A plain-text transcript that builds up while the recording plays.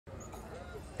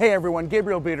Hey everyone,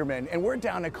 Gabriel Biderman, and we're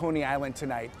down at Coney Island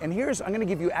tonight. And I'm gonna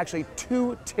give you actually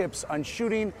 2 tips on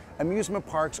shooting amusement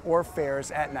parks or fairs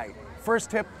at night.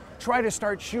 First tip, try to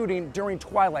start shooting during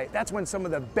twilight. That's when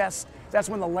that's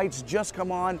when the lights just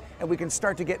come on and we can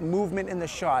start to get movement in the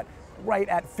shot right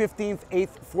at 15th,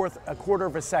 8th, 4th, a quarter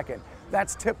of a second.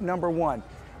 That's tip number 1.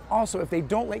 Also, if they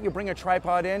don't let you bring a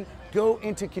tripod in, go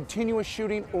into continuous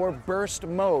shooting or burst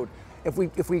mode. If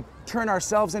we turn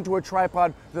ourselves into a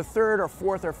tripod, the 3rd or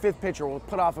 4th or 5th pitcher will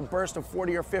put off a burst of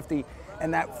 40 or 50,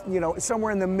 and that,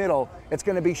 somewhere in the middle, it's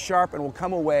gonna be sharp and we'll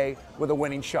come away with a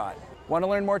winning shot. Wanna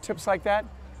learn more tips like that?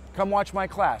 Come watch my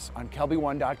class on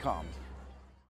KelbyOne.com.